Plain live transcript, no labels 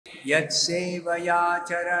Yatsevaya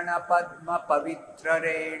charana padma pavitra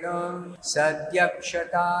renum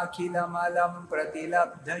sadyakshatakhilamalam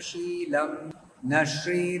pratilabdha sheelam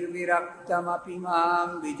nashrir viraktam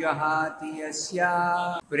apimam vijahati yasya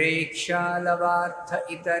preksha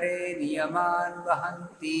itare niyaman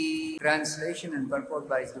vahanti. Translation and purport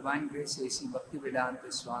by His Divine Grace Sri Sri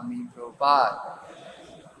Bhaktivedanta Swami Prabhupada.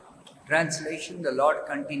 Translation: The Lord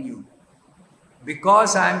continued,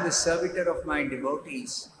 because I am the servitor of my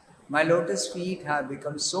devotees, my lotus feet have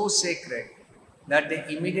become so sacred that they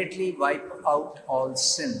immediately wipe out all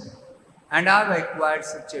sin. And I have acquired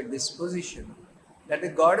such a disposition that the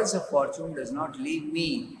goddess of fortune does not leave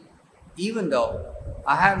me, even though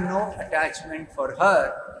I have no attachment for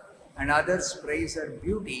her, and others praise her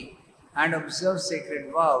beauty and observe sacred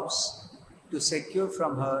vows to secure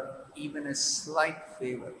from her even a slight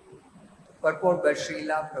favor. Purport by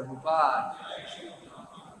Srila Prabhupada.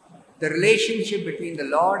 The relationship between the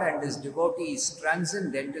Lord and his devotee is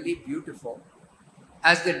transcendently beautiful.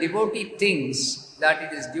 As the devotee thinks that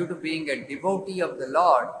it is due to being a devotee of the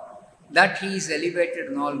Lord that he is elevated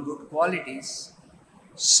in all good qualities,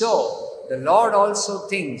 so the Lord also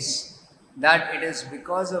thinks that it is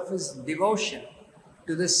because of his devotion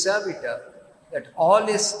to the servitor that all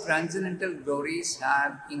his transcendental glories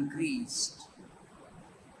have increased.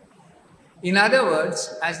 In other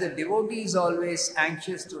words, as the devotee is always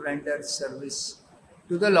anxious to render service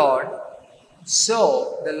to the Lord,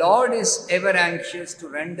 so the Lord is ever anxious to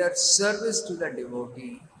render service to the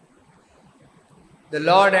devotee. The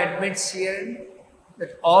Lord admits here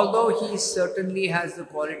that although he certainly has the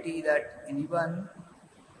quality that anyone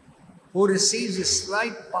who receives a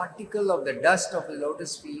slight particle of the dust of the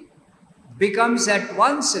lotus feet becomes at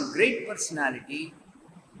once a great personality,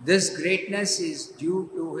 this greatness is due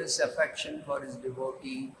to his affection for his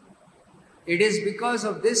devotee. It is because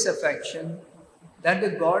of this affection that the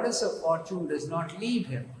goddess of fortune does not leave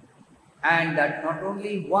him, and that not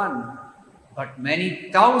only one, but many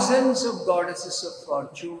thousands of goddesses of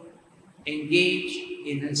fortune engage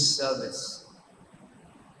in his service.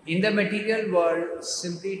 In the material world,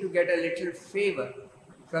 simply to get a little favor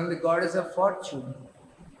from the goddess of fortune,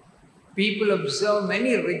 people observe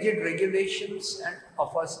many rigid regulations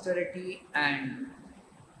of austerity and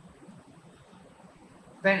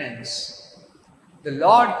penance. The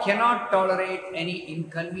Lord cannot tolerate any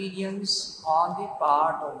inconvenience on the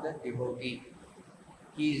part of the devotee.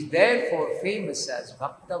 He is therefore famous as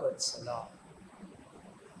Bhaktavatsala.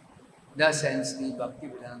 Thus ends the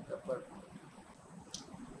Bhaktivedanta purport.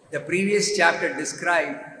 The previous chapter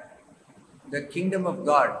described the kingdom of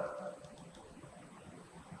God.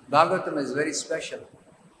 Bhagavatam is very special,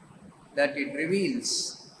 that it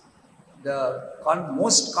reveals the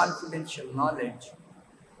most confidential knowledge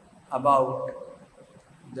about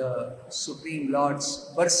the Supreme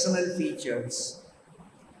Lord's personal features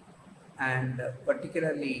and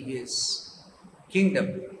particularly his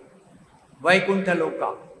kingdom, Vaikuntha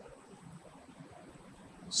Loka.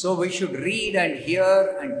 So we should read and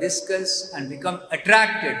hear and discuss and become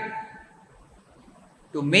attracted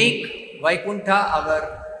to make Vaikuntha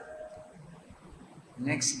our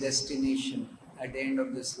next destination at the end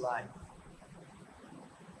of this life.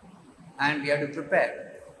 And we have to prepare.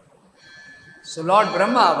 So Lord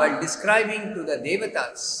Brahma, while describing to the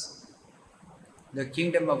Devatas the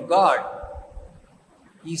kingdom of God,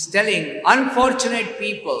 he is telling unfortunate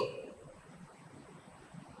people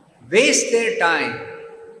waste their time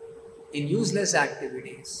in useless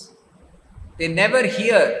activities. They never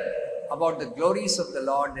hear about the glories of the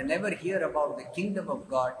Lord. They never hear about the kingdom of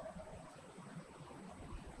God.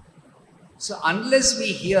 So unless we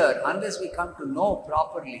hear, unless we come to know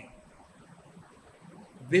properly,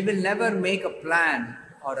 we will never make a plan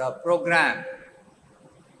or a program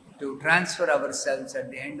to transfer ourselves at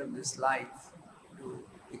the end of this life to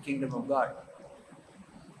the kingdom of God.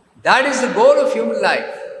 That is the goal of human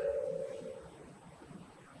life.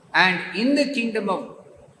 And in the kingdom of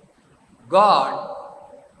God,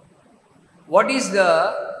 what is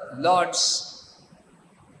the Lord's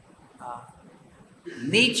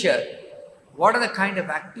nature? What are the kind of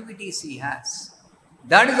activities he has?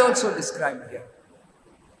 That is also described here.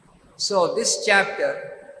 So this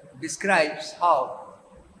chapter describes how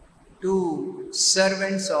two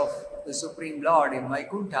servants of the Supreme Lord in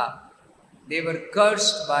Vaikuntha, they were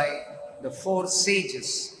cursed by the four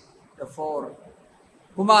sages, the four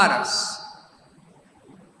Kumaras.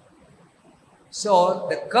 So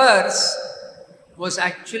the curse was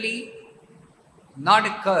actually not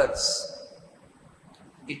a curse.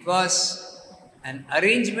 It was an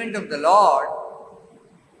arrangement of the Lord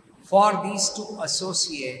for these two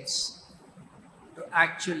associates to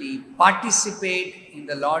actually participate in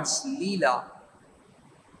the Lord's Leela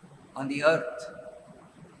on the earth.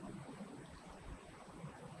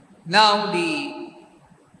 Now the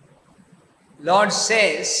Lord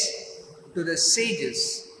says to the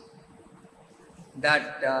sages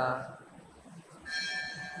that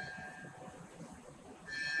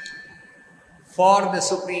for the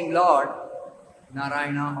Supreme Lord,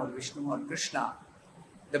 Narayana or Vishnu or Krishna,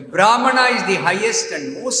 the Brahmana is the highest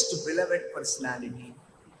and most beloved personality.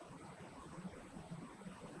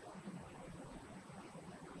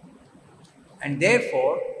 And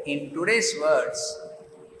therefore, in today's words,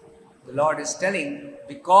 the Lord is telling,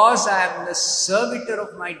 because I am the servitor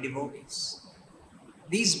of my devotees.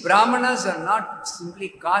 These Brahmanas are not simply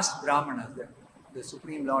caste Brahmanas that the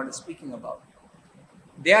Supreme Lord is speaking about.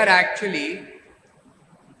 They are actually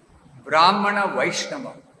Brahmana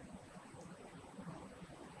Vaishnava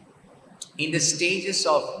in the stages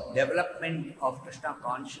of development of Krishna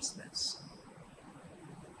consciousness.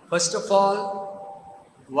 First of all,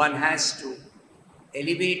 one has to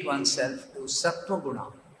elevate oneself to Sattva Guna,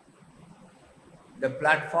 the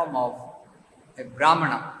platform of a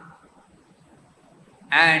Brahmana,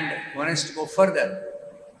 and one has to go further,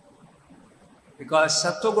 because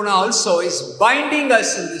Sattva Guna also is binding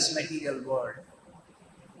us in this material world.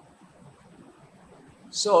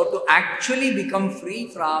 So to actually become free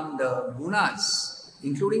from the gunas,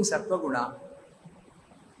 including Sattva Guna,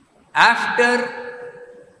 after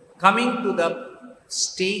coming to the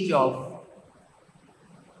stage of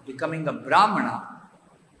becoming a Brahmana,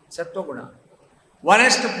 Sattva Guna, one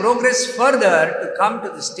has to progress further to come to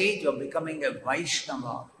the stage of becoming a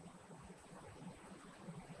Vaishnava.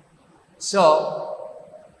 So,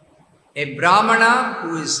 a Brahmana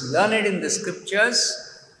who is learned in the scriptures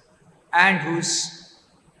and who is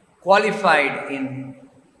qualified in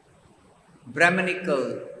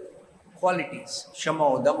Brahmanical qualities,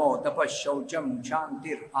 Shamo, Damo, Tapas, Shaucham,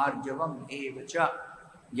 Shantir, Arjavam, Evacha,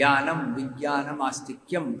 Jnanam, Vijnanam,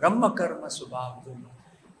 Astikyam, Brahma Karma Subhavdum.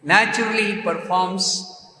 Naturally, he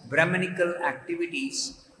performs Brahmanical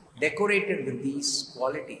activities decorated with these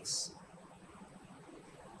qualities.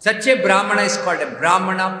 Such a Brahmana is called a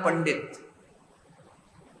Brahmana Pandit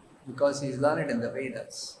because he is learned in the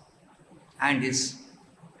Vedas and his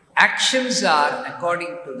actions are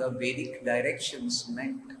according to the Vedic directions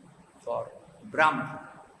meant for Brahmana.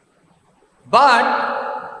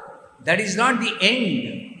 But that is not the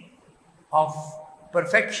end of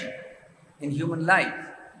perfection in human life.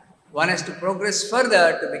 One has to progress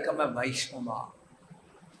further to become a Vaishnava.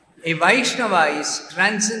 A Vaishnava is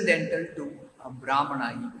transcendental to a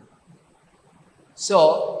Brahmana even.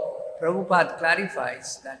 So, Prabhupada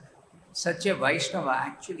clarifies that such a Vaishnava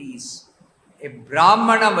actually is a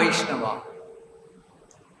Brahmana Vaishnava.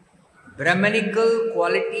 Brahmanical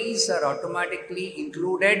qualities are automatically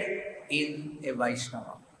included in a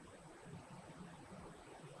Vaishnava.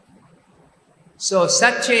 So,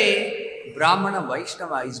 such a Brahmana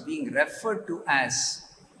Vaishnava is being referred to as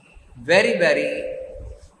very, very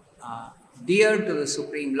dear to the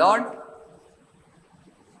Supreme Lord.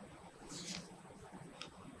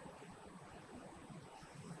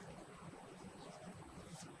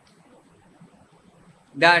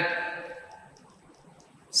 That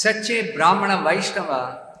such a Brahmana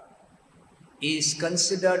Vaishnava is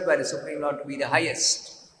considered by the Supreme Lord to be the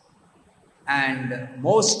highest and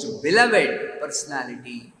most beloved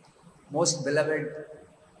personality, most beloved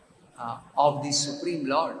of the Supreme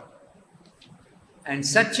Lord. And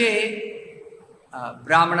such a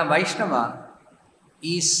Brahmana Vaishnava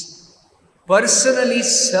is personally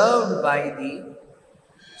served by the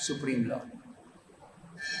Supreme Lord.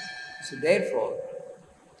 So therefore,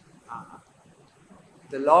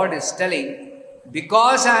 the Lord is telling,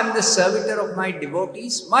 because I am the servitor of my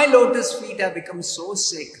devotees, my lotus feet have become so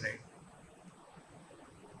sacred.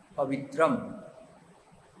 Pavitram.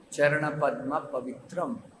 Charana Padma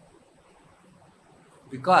Pavitram.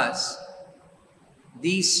 Because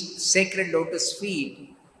these sacred lotus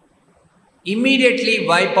feet immediately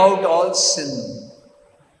wipe out all sin.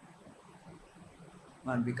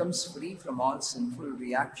 One becomes free from all sinful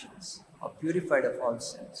reactions or purified of all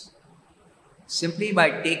sins, simply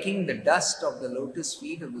by taking the dust of the lotus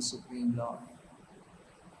feet of the Supreme Lord.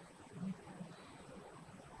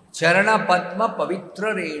 Charana Padma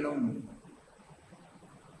Pavitra Renum.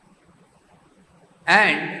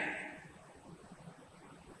 And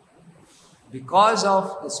because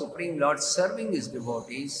of the Supreme Lord serving his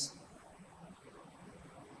devotees,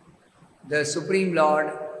 the Supreme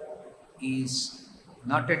Lord is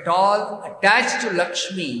not at all attached to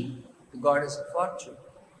Lakshmi, the goddess of fortune.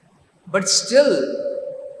 But still,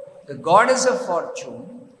 the goddess of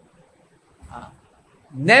fortune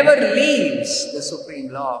never leaves the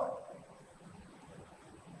Supreme Lord,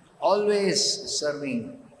 always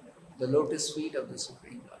serving the lotus feet of the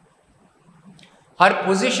Supreme Lord. Her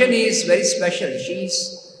position is very special.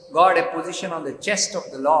 She's got a position on the chest of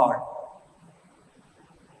the Lord,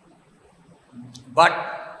 but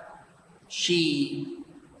she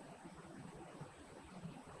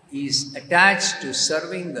is attached to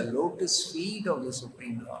serving the lotus feet of the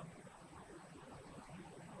Supreme Lord.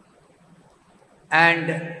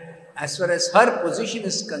 And as far as her position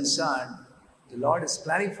is concerned, the Lord is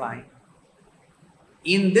clarifying,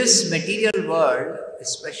 in this material world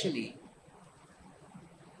especially,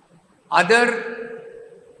 other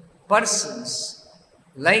persons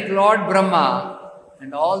like Lord Brahma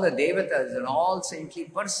and all the Devatas and all saintly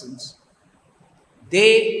persons,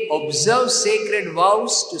 they observe sacred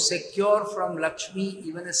vows to secure from Lakshmi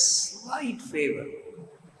even a slight favor.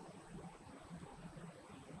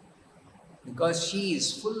 Because she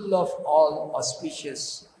is full of all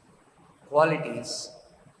auspicious qualities.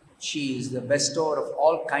 She is the bestower of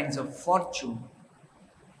all kinds of fortune.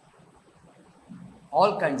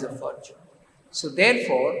 All kinds of fortune. So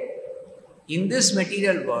therefore, in this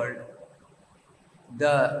material world,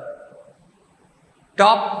 the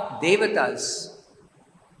top Devatas,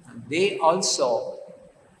 they also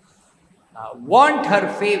want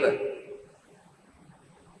her favor.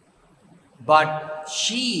 But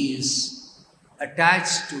she is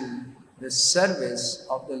attached to the service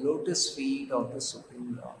of the lotus feet of the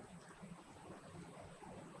Supreme Lord.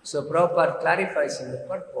 So Prabhupada clarifies in the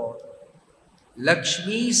purport,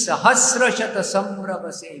 Lakshmi Sahasra Shata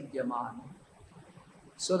Sambrava Sevyaman.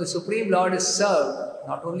 So the Supreme Lord is served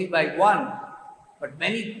not only by one, but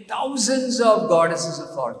many thousands of goddesses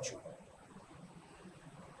of fortune.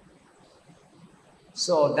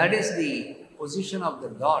 So that is the position of the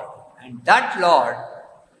Lord. And that Lord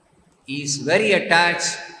is very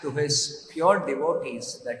attached to his pure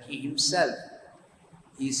devotees, that he himself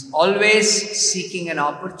is always seeking an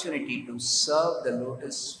opportunity to serve the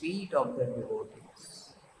lotus feet of the devotees.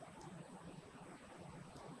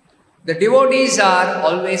 The devotees are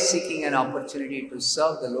always seeking an opportunity to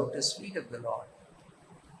serve the lotus feet of the Lord.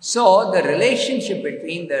 So the relationship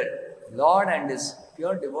between the Lord and his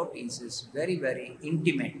pure devotees is very, very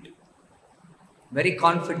intimate, very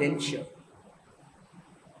confidential.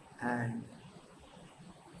 And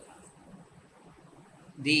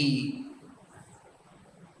the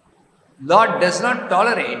Lord does not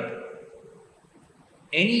tolerate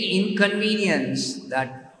any inconvenience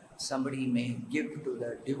that somebody may give to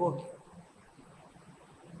the devotee.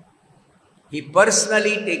 He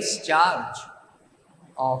personally takes charge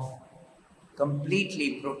of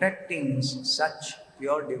completely protecting such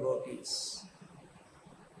pure devotees.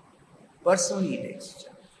 Personally takes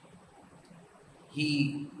charge.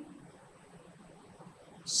 He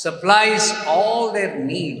supplies all their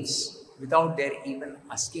needs without their even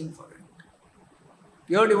asking for it.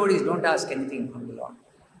 Pure devotees don't ask anything from the Lord.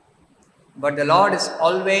 But the Lord is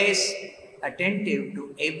always attentive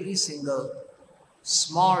to every single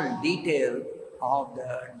small detail of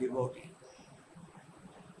the devotee.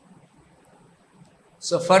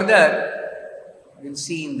 So further, we'll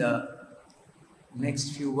see in the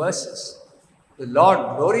next few verses, the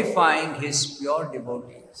Lord glorifying his pure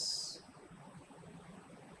devotees.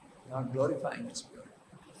 Lord glorifying his pure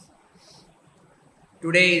devotees.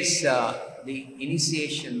 Today is the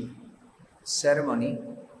initiation ceremony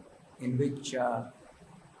in which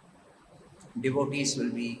devotees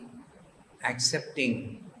will be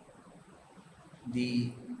accepting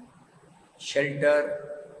the shelter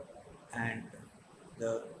and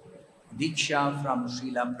the Diksha from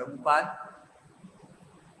Srila Prabhupada.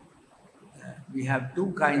 We have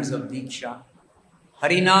two kinds of Diksha,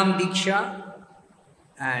 Harinam Diksha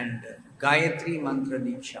and Gayatri Mantra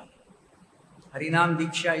Diksha. Harinam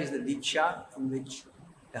Diksha is the Diksha in which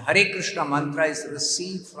the Hare Krishna Mantra is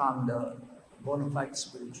received from the bona fide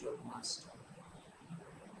spiritual master.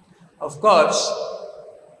 Of course,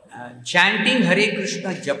 chanting Hare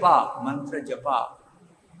Krishna Japa, Mantra Japa,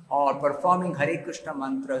 or performing Hare Krishna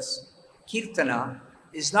Mantras Kirtana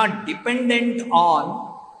is not dependent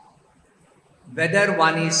on whether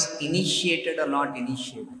one is initiated or not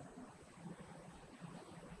initiated.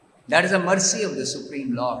 That is a mercy of the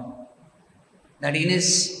Supreme Lord, that in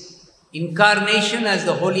his incarnation as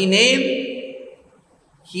the holy name,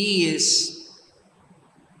 he is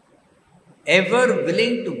ever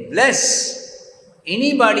willing to bless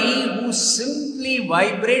anybody who simply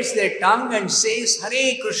vibrates their tongue and says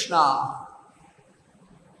Hare Krishna.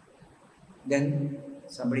 Then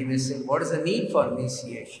somebody may say, what is the need for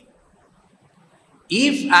initiation?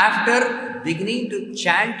 If after beginning to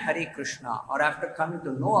chant Hare Krishna or after coming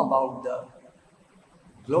to know about the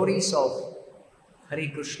glories of Hare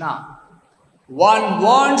Krishna, one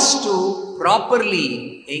wants to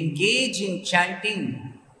properly engage in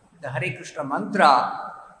chanting the Hare Krishna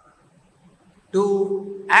mantra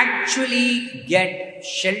to actually get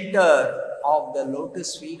shelter of the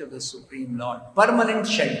lotus feet of the Supreme Lord, permanent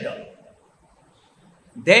shelter.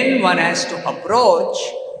 Then one has to approach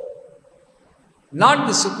not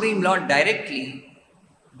the Supreme Lord directly,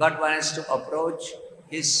 but one has to approach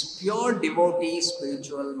his pure devotee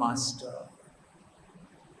spiritual master.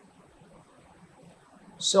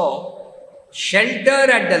 So,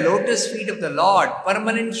 shelter at the lotus feet of the Lord,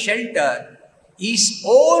 permanent shelter, is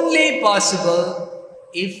only possible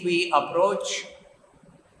if we approach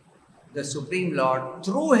the Supreme Lord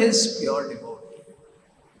through his pure devotee.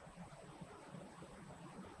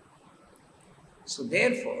 So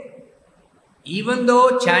therefore, even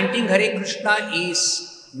though chanting Hare Krishna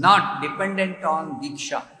is not dependent on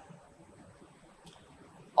Diksha,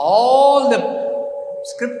 all the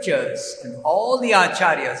scriptures and all the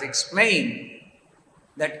acharyas explain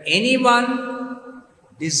that anyone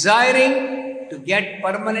desiring to get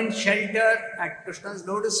permanent shelter at Krishna's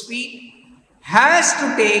lotus feet has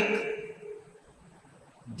to take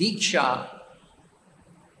Diksha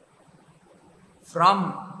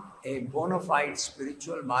from a bona fide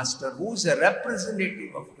spiritual master who is a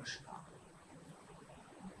representative of Krishna.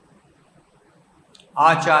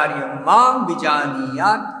 Acharyam mam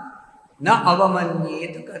vijaniyat na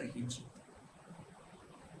avamanyet karhichit.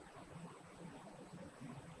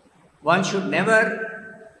 One should never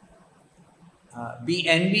be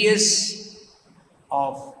envious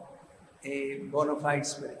of a bona fide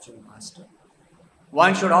spiritual master.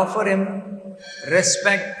 One should offer him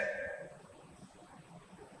respect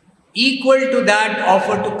equal to that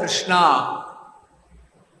offered to Krishna,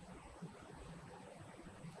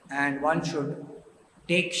 and one should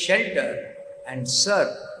take shelter and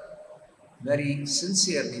serve very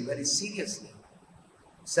sincerely, very seriously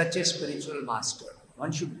such a spiritual master.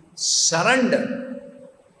 One should surrender,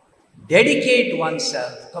 dedicate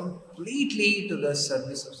oneself completely to the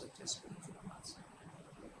service of such a spiritual master.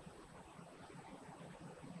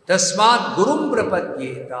 Tasmat gurum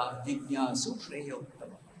prapadyeta jignasu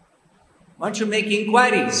shreyottama. One should make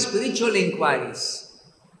inquiries, spiritual inquiries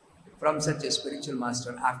from such a spiritual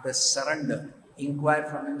master after surrender. Inquire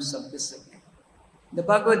from him submissively. The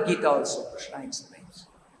Bhagavad Gita also, Krishna explains.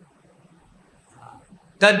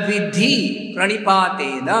 Tadvidhi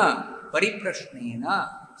pranipatena pariprashnena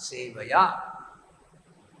sevaya.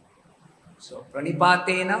 So,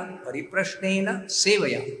 pranipatena pariprashnena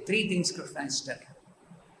sevaya. Three things Krishna is telling.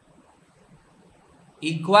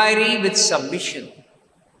 Inquiry with submission,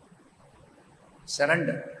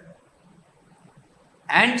 surrender,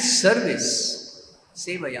 and service,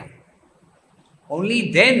 sevaya.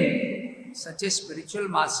 Only then such a spiritual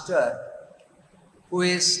master who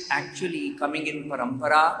is actually coming in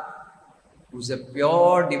parampara, who is a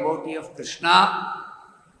pure devotee of Krishna,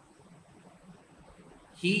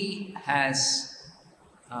 he has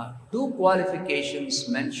two qualifications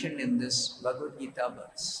mentioned in this Bhagavad Gita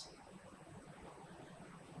verse.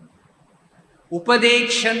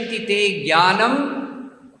 Upadekshanti te jnanam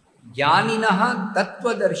jnaninaha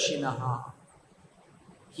tattvadarshinaha.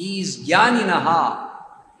 He is jnaninaha.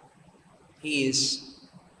 He is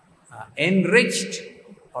enriched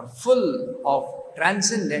or full of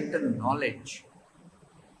transcendental knowledge,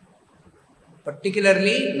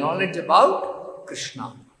 particularly knowledge about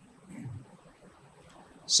Krishna.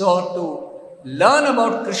 So to learn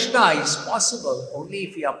about Krishna is possible only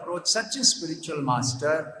if we approach such a spiritual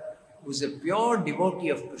master who is a pure devotee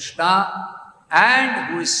of Krishna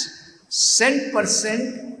and who is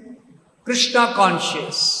 100% Krishna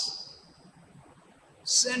conscious.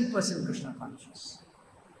 100% Krishna conscious.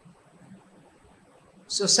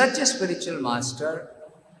 So such a spiritual master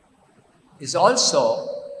is also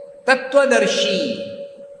Tattvadarshi.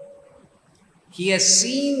 He has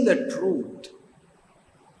seen the truth.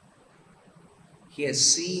 He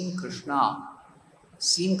has seen Krishna.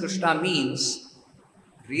 Seen Krishna means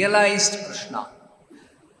realized Krishna.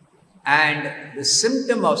 And the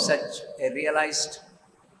symptom of such a realized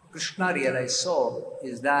Krishna realized soul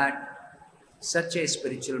is that such a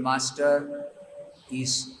spiritual master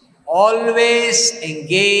is always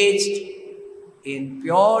engaged in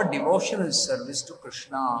pure devotional service to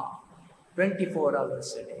Krishna 24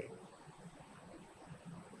 hours a day.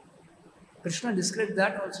 Krishna described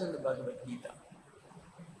that also in the Bhagavad Gita.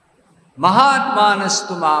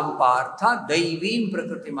 Mahatmanastu mam partha daivim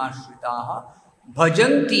prakritimashhritaha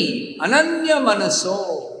bhajanti ananya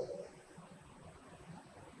manaso.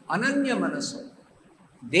 Ananya Manaso.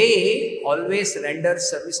 They always render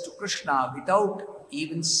service to Krishna without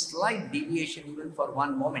even slight deviation, even for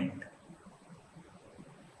one moment.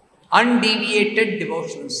 Undeviated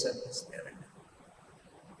devotional service they render.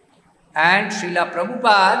 And Srila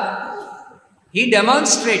Prabhupada, he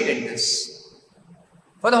demonstrated this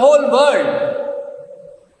for the whole world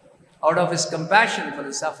out of his compassion for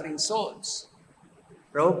the suffering souls.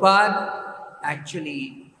 Prabhupada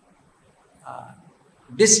actually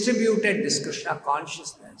distributed this Krishna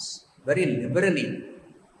consciousness very liberally,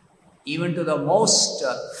 even to the most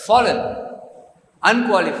fallen,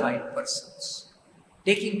 unqualified persons,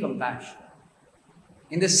 taking compassion.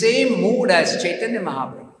 In the same mood as Chaitanya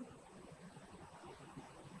Mahaprabhu.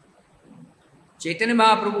 Chaitanya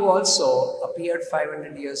Mahaprabhu also appeared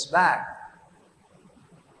 500 years back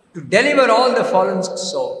to deliver all the fallen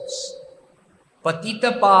souls.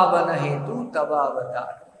 Patita Pavana Hetu Tava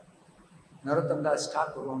Avatar. Narottam Das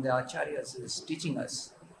Thakur, one of the Acharyas, is teaching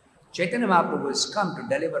us. Chaitanya Mahaprabhu has come to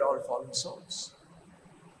deliver all fallen souls.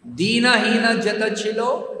 Dina Hina Jata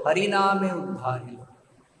Chilo Hariname Udharilo.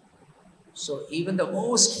 So even the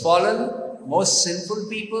most fallen, most sinful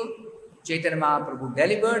people, Chaitanya Mahaprabhu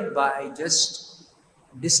delivered by just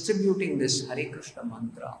distributing this Hare Krishna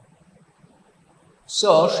mantra.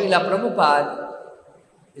 So Srila Prabhupada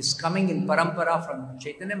is coming in parampara from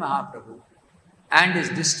Chaitanya Mahaprabhu and is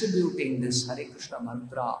distributing this Hare Krishna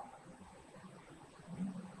mantra.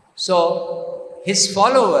 So his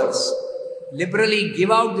followers liberally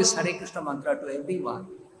give out this Hare Krishna mantra to everyone.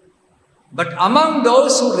 But among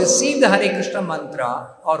those who receive the Hare Krishna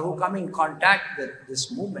mantra or who come in contact with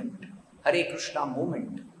this movement, Hare Krishna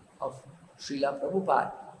movement of Srila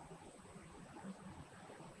Prabhupada,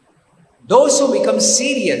 those who become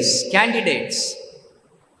serious candidates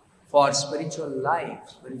for spiritual life,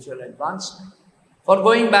 spiritual advancement, for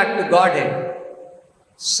going back to Godhead,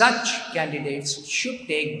 such candidates should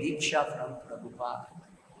take Diksha from Prabhupada.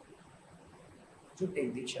 Should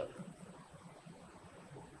take Diksha from Prabhupada.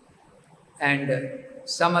 And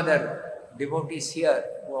some other devotees here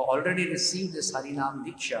who have already received this Harinam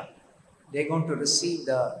Diksha, they are going to receive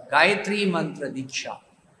the Gayatri Mantra Diksha.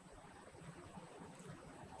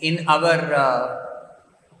 In our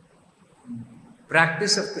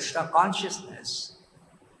practice of Krishna consciousness,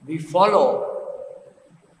 we follow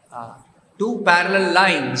two parallel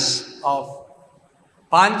lines of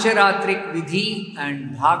Pancharatrik Vidhi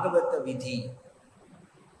and Bhagavata Vidhi.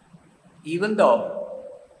 Even though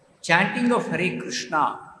chanting of Hare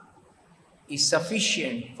Krishna is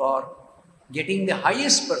sufficient for getting the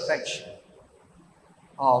highest perfection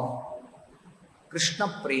of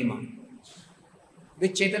Krishna Prema,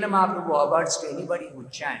 which Chaitanya Mahaprabhu awards to anybody who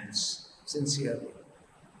chants sincerely.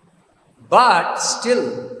 But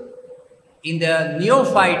still, in the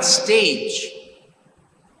neophyte stage,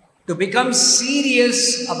 to become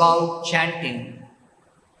serious about chanting,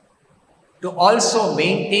 to also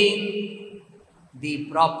maintain the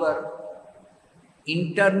proper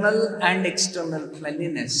internal and external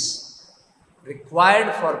cleanliness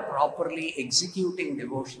required for properly executing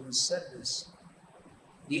devotional service,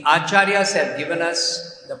 the Acharyas have given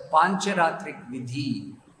us the Pancharatrik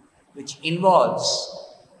Vidhi, which involves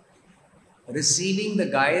receiving the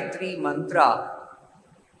Gayatri Mantra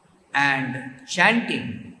and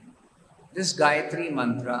chanting this Gayatri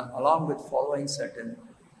Mantra along with following certain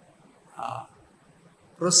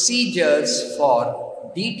procedures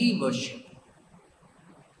for deity worship.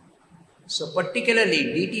 So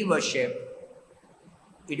particularly deity worship,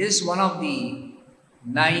 it is one of the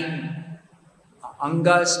 9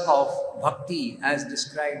 angas of bhakti as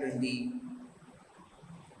described in the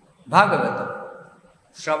Bhagavatam.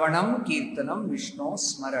 Shravanam, Kirtanam, Vishnu,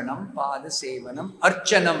 Smaranam, Pada Sevanam,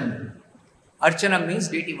 Archanam. Archanam means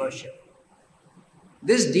deity worship.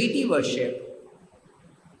 This deity worship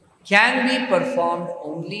can be performed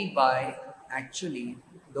only by actually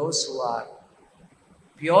those who are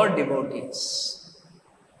pure devotees.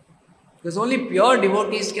 Because only pure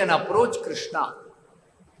devotees can approach Krishna,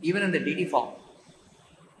 even in the deity form.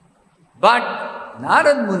 But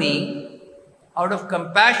Narad Muni, out of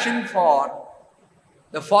compassion for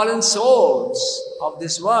the fallen souls of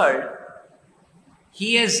this world,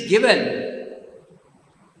 he has given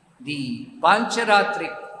the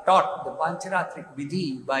Pancharatrik, taught the Pancharatrik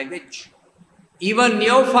Vidhi by which even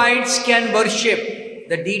neophytes can worship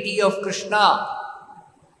the deity of Krishna,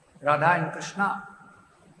 Radha and Krishna,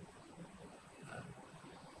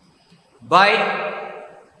 by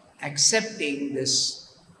accepting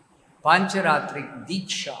this Pancharatrik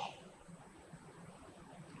Diksha.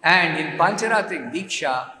 And in Pancharatrik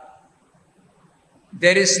Diksha,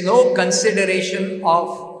 there is no consideration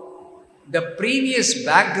of the previous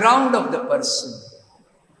background of the person,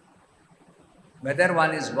 whether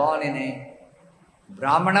one is born in a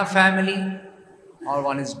Brahmana family or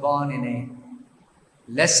one is born in a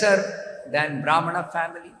lesser than Brahmana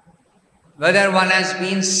family, whether one has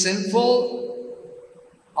been sinful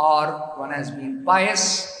or one has been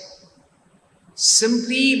pious,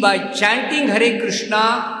 simply by chanting Hare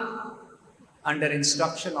Krishna under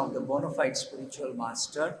instruction of the bona fide spiritual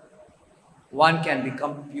master, one can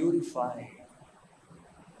become purified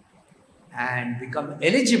and become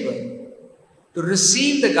eligible to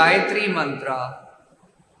receive the Gayatri mantra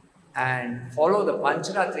and follow the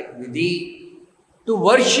Pancharatrik Vidhi to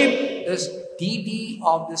worship this deity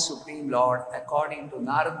of the Supreme Lord according to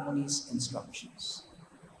Narad Muni's instructions.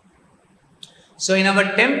 So in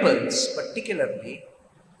our temples particularly,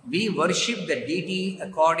 we worship the deity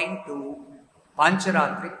according to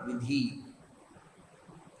Pancharatrik Vidhi,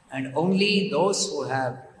 and only those who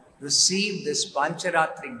have received this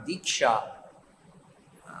Pancharatrik Diksha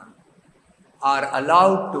are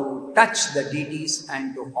allowed to touch the deities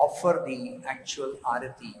and to offer the actual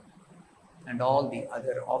arati and all the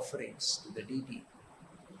other offerings to the deity.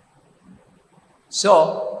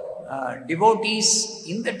 So, devotees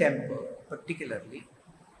in the temple particularly,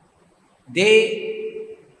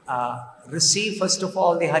 they receive first of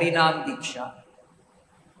all the Harinam Diksha,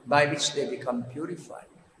 by which they become purified.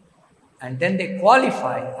 And then they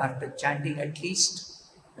qualify after chanting at least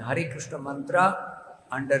the Hare Krishna mantra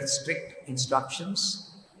under strict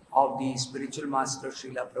instructions of the spiritual master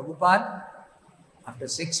Srila Prabhupada. After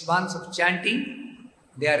 6 months of chanting,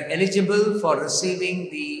 they are eligible for receiving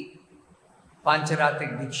the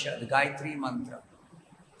Pancharatrik Diksha, the Gayatri mantra.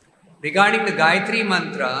 Regarding the Gayatri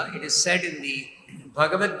mantra, it is said in the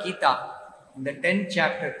Bhagavad Gita, in the 10th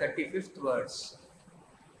chapter, 35th verse,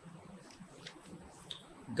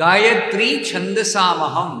 Gayatri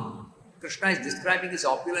Chandasamaham. Krishna is describing his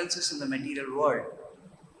opulences in the material world.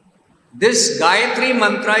 This Gayatri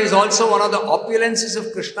mantra is also one of the opulences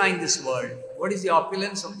of Krishna in this world. What is the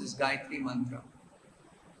opulence of this Gayatri mantra?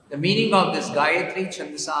 The meaning of this Gayatri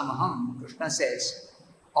Chandasamaham, Krishna says,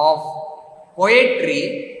 of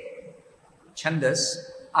poetry, Chandas,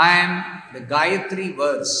 I am the Gayatri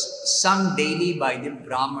verse sung daily by the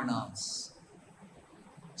Brahmanas.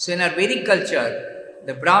 So in our Vedic culture,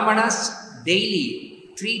 the Brahmanas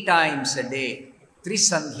daily, 3 times a day, 3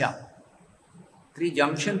 sandhya, 3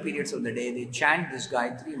 junction periods of the day, they chant this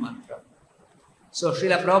Gayatri mantra. So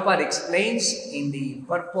Srila Prabhupada explains in the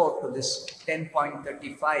purport to this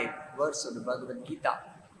 10.35 verse of the Bhagavad Gita.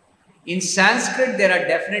 In Sanskrit, there are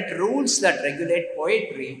definite rules that regulate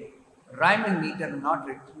poetry. Rhyme and meter are not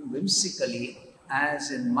written whimsically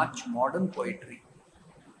as in much modern poetry.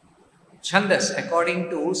 Chandas, according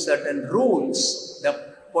to certain rules,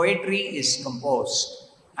 the poetry is composed.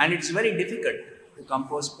 And it's very difficult to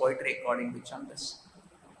compose poetry according to Chandas.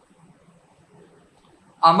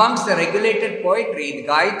 Amongst the regulated poetry, the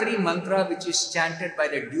Gayatri mantra, which is chanted by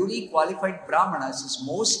the duly qualified Brahmanas, is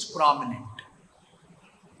most prominent.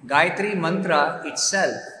 Gayatri mantra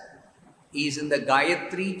itself is in the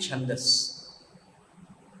Gayatri Chandas.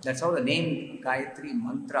 That's how the name Gayatri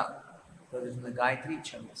mantra, because it's in the Gayatri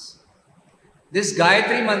Chandas. This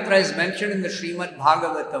Gayatri mantra is mentioned in the Srimad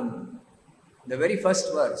Bhagavatam, the very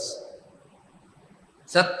first verse.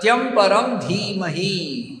 Satyam param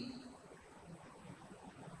dhimahi.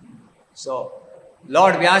 So,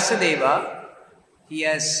 Lord Vyasadeva, he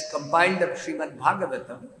has compiled the Srimad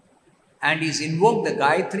Bhagavatam and he's invoked the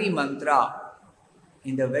Gayatri mantra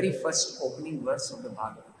in the very first opening verse of the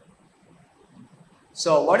Bhagavatam.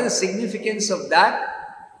 So, what is the significance of that?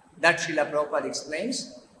 That Srila Prabhupada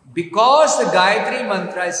explains. Because the Gayatri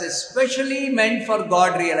mantra is especially meant for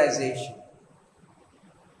God realization.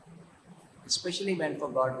 Especially meant for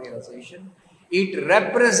God realization. It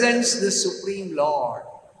represents the Supreme Lord.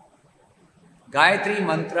 Gayatri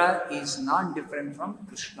mantra is not different from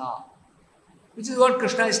Krishna. Which is what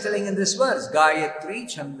Krishna is telling in this verse. Gayatri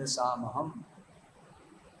Chandasamaham.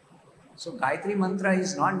 So Gayatri mantra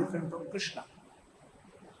is not different from Krishna.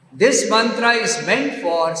 This mantra is meant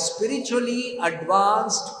for spiritually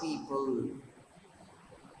advanced people.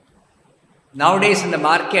 Nowadays in the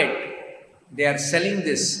market, they are selling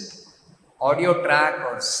this audio track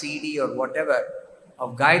or CD or whatever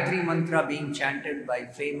of Gayatri mantra being chanted by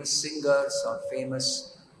famous singers or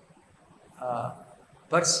famous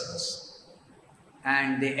persons.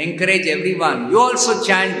 And they encourage everyone, you also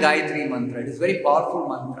chant Gayatri mantra. It is a very powerful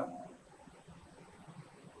mantra.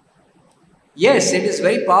 Yes, it is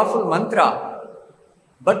very powerful mantra.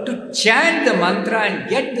 But to chant the mantra and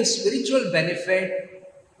get the spiritual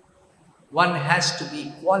benefit, one has to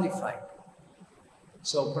be qualified.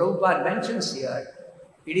 So Prabhupada mentions here,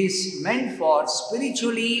 it is meant for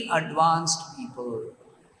spiritually advanced people.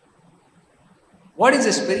 What does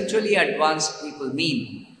the spiritually advanced people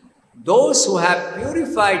mean? Those who have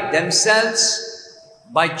purified themselves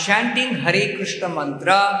by chanting Hare Krishna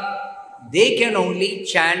mantra, they can only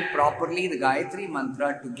chant properly the Gayatri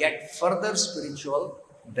mantra to get further spiritual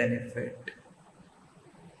benefit.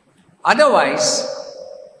 Otherwise,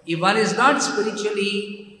 if one is not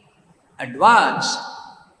spiritually advanced,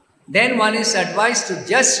 then one is advised to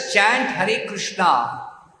just chant Hare Krishna.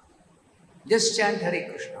 Just chant Hare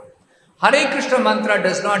Krishna. Hare Krishna mantra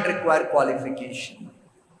does not require qualification.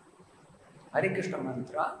 Hare Krishna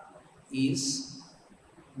mantra is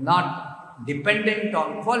not dependent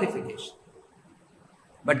on qualification.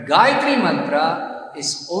 But Gayatri mantra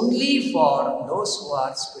is only for those who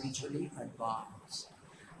are spiritually advanced.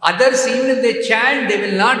 Others, even if they chant, they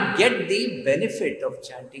will not get the benefit of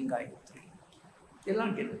chanting Gayatri. They will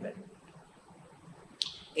not get the benefit.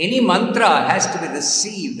 Any mantra has to be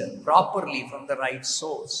received properly from the right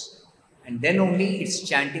source, and then only its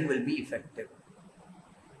chanting will be effective.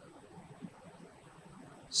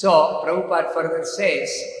 So, Prabhupada further says,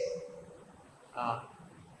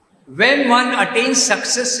 when one attains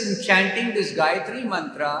success in chanting this Gayatri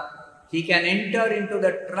mantra, he can enter into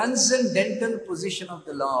the transcendental position of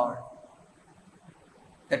the Lord.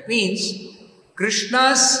 That means,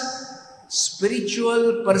 Krishna's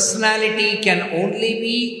spiritual personality can only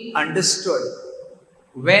be understood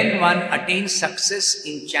when one attains success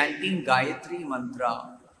in chanting Gayatri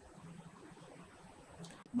mantra.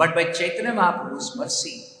 But by Chaitanya Mahaprabhu's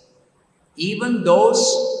mercy, even those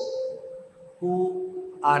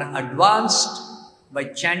who are advanced by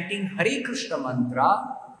chanting Hare Krishna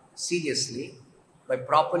mantra seriously, by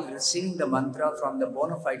properly receiving the mantra from the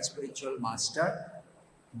bona fide spiritual master,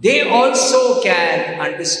 they also can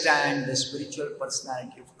understand the spiritual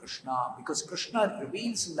personality of Krishna, because Krishna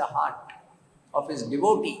reveals in the heart of his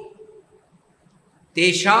devotee.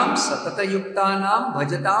 Tesham satata yuktanam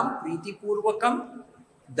bhajatam priti purvakam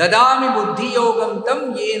dadami buddhi yogam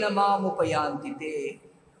tam yena mam upayanti te.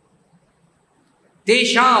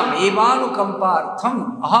 Tesham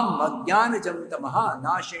evanukampartham aham ajnanajam tamaha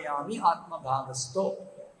nashayami atma bhagasto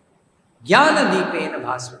jnana deepena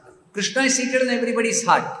bhasvata. Krishna is seated in everybody's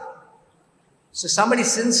heart. So somebody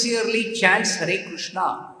sincerely chants Hare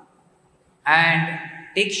Krishna and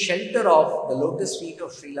takes shelter of the lotus feet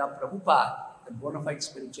of Srila Prabhupada, the bona fide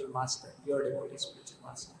spiritual master, pure devotee spiritual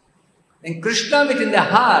master. Then Krishna within the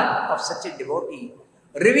heart of such a devotee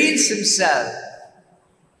reveals himself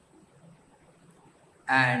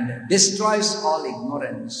and destroys all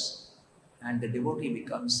ignorance, and the devotee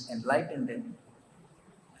becomes enlightened in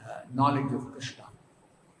knowledge of Krishna.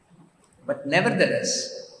 But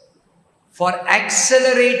nevertheless, for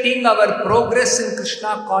accelerating our progress in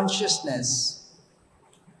Krishna consciousness,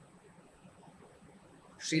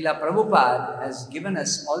 Srila Prabhupada has given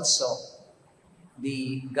us also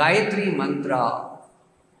the Gayatri mantra.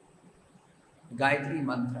 Gayatri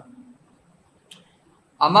mantra.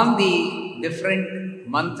 Among the different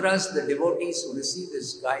mantras the devotees who receive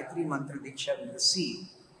this Gayatri mantra Diksha will receive,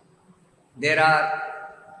 there are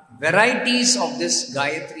varieties of this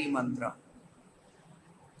Gayatri mantra.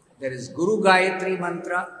 There is Guru Gayatri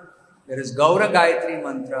mantra, there is Gaura Gayatri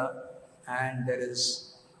mantra, and there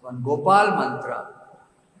is one Gopal mantra,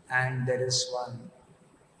 and there is one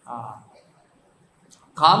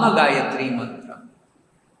Kama Gayatri mantra.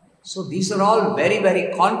 So these are all very,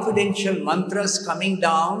 very confidential mantras coming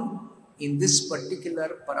down in this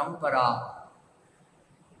particular parampara.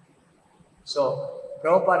 So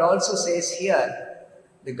Prabhupada also says here,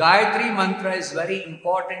 the Gayatri mantra is very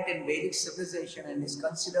important in Vedic civilization and is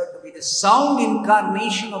considered to be the sound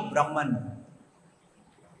incarnation of Brahman.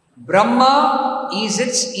 Brahma is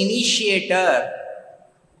its initiator.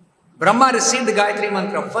 Brahma received the Gayatri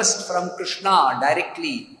mantra first from Krishna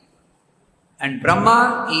directly. And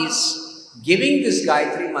Brahma is giving this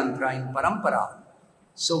Gayatri mantra in parampara.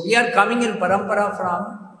 So we are coming in parampara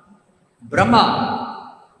from Brahma.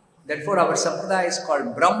 Therefore, our sampradaya is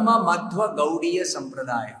called Brahma Madhva Gaudiya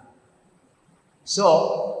Sampradaya.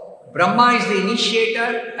 So, Brahma is the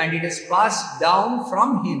initiator and it is passed down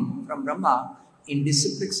from him, from Brahma, in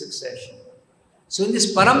disciplic succession. So, in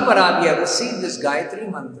this parampara, we have received this Gayatri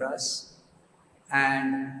mantras,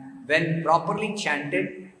 and when properly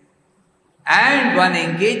chanted and one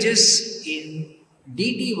engages in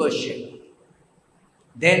deity worship,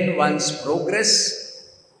 then one's progress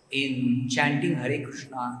in chanting Hare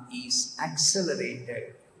Krishna is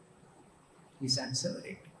accelerated.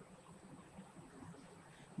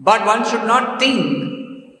 But one should not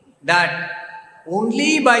think that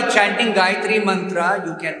only by chanting Gayatri Mantra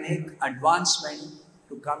you can make advancement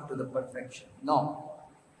to come to the perfection. No.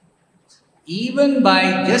 Even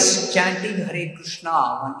by just chanting Hare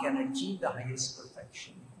Krishna, one can achieve the highest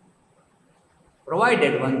perfection.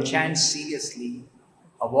 Provided one chants seriously,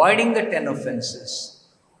 avoiding the 10 offenses,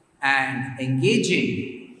 and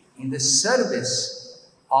engaging in the service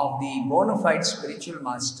of the bona fide spiritual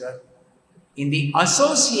master in the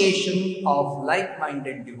association of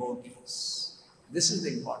like-minded devotees. This is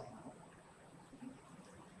the important.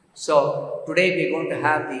 So today we are going to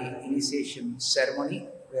have the initiation ceremony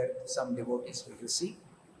where some devotees will receive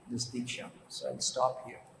this Diksha. So I'll stop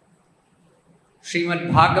here.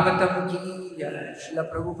 Srimad Bhagavatam ki jai,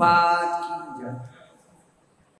 Srila Prabhupada ki jai.